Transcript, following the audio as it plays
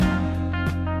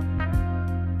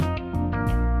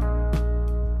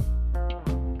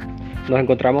Nos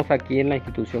encontramos aquí en la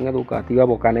institución educativa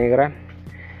Bocanegra,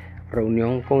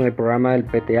 reunión con el programa del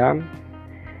PTA.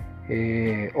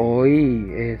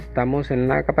 Hoy estamos en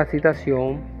la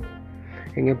capacitación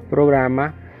en el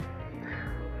programa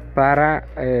para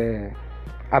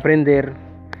aprender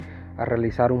a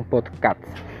realizar un podcast.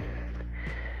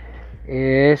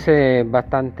 Es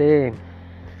bastante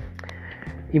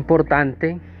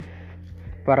importante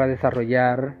para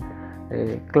desarrollar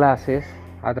clases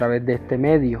a través de este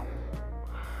medio.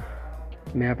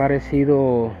 Me ha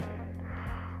parecido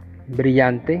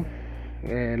brillante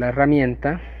la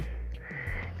herramienta.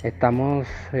 Estamos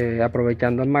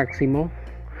aprovechando al máximo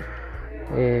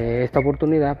esta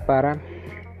oportunidad para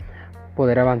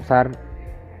poder avanzar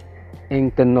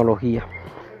en tecnología.